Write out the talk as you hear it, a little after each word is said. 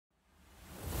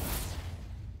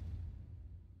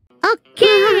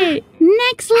Okay,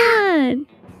 next one.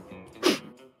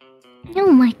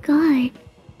 Oh my god.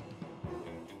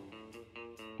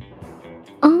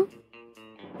 Oh.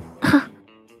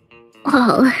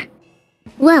 Oh.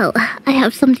 Well, I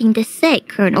have something to say,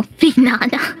 Colonel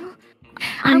Finana.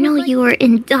 I know you were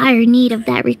in dire need of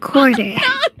that recorder.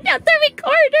 No, not the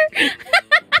recorder.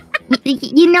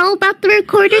 You know about the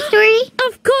recorder story?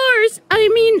 Of course. I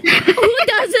mean, who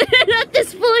doesn't at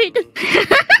this point?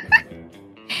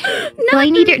 Do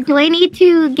I need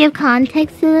to give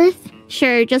context to this?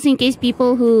 Sure, just in case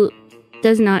people who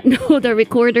does not know the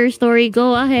recorder story,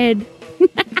 go ahead.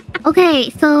 Okay,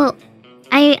 so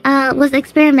I was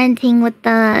experimenting with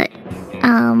the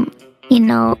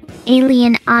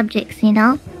alien objects, and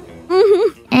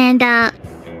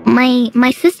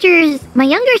my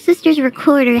younger sister's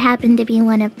recorder happened to be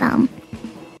one of them,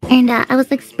 and I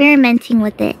was experimenting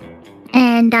with it,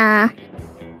 and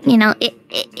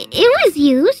it was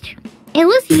used,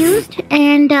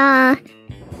 and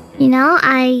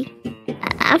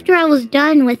after I was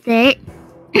done with it,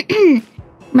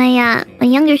 my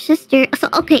younger sister. So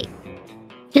okay.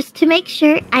 Just to make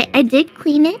sure, I did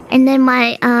clean it, and then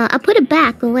I put it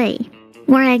back away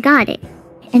where I got it.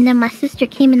 And then my sister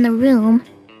came in the room,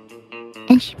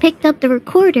 and she picked up the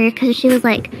recorder because she was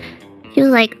like,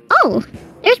 oh,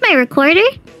 there's my recorder.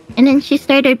 And then she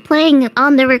started playing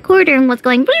on the recorder and was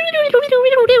going. I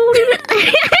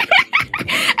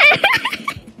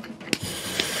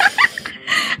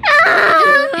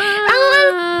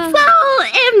was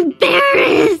so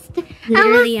embarrassed.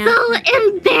 Literally, I was so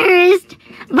embarrassed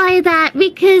by that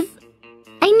because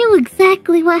I knew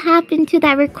exactly what happened to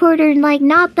that recorder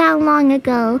not that long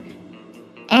ago,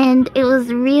 and it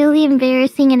was really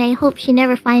embarrassing, and I hope she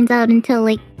never finds out until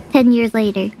 10 years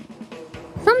later.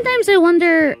 Sometimes I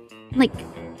wonder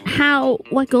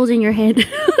what goes in your head.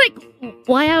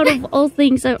 Why out of all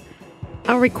things a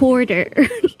recorder?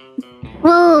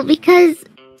 Well, because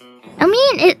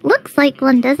it looks like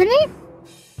one, doesn't it?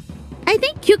 I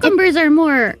think cucumbers are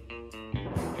more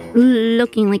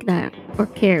looking like that, or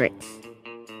carrots.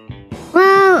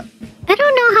 Well, I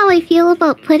don't know how I feel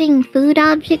about putting food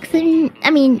objects in.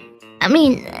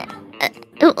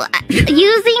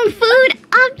 Using food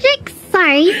objects.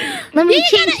 Sorry, let me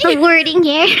change the wording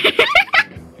here.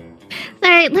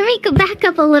 Sorry, let me go back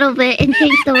up a little bit and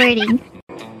change the wording.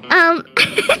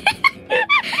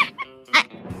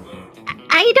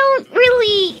 I don't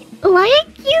really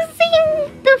like using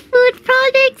the food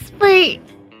products, but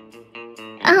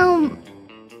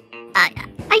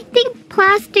I think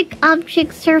plastic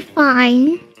objects are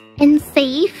fine and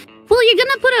safe. Well, you're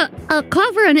gonna put a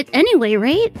cover on it anyway,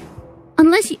 right?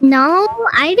 Unless you... No,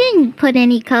 I didn't put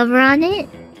any cover on it.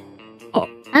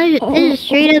 I just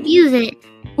straight up use it.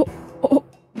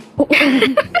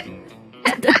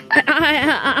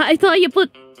 I thought you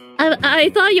put... I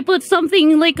thought you put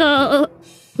something like a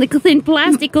thin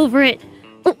plastic over it.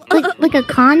 Like a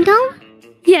condom?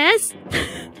 Yes.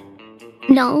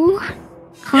 No.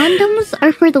 Condoms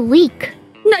are for the weak.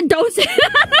 No, don't say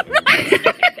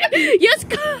that. Yes.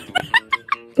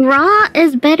 Raw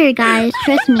is better, guys.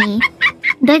 Trust me.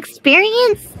 The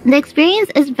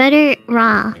experience is better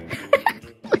raw.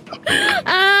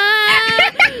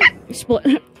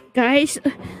 Guys,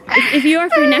 if you are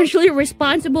financially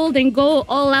responsible, then go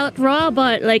all out raw.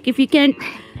 But if you can't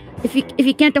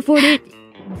afford it,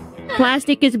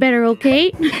 plastic is better.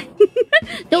 Okay.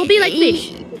 Don't be like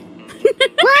fish.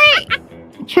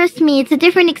 What? Trust me, it's a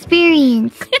different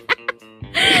experience.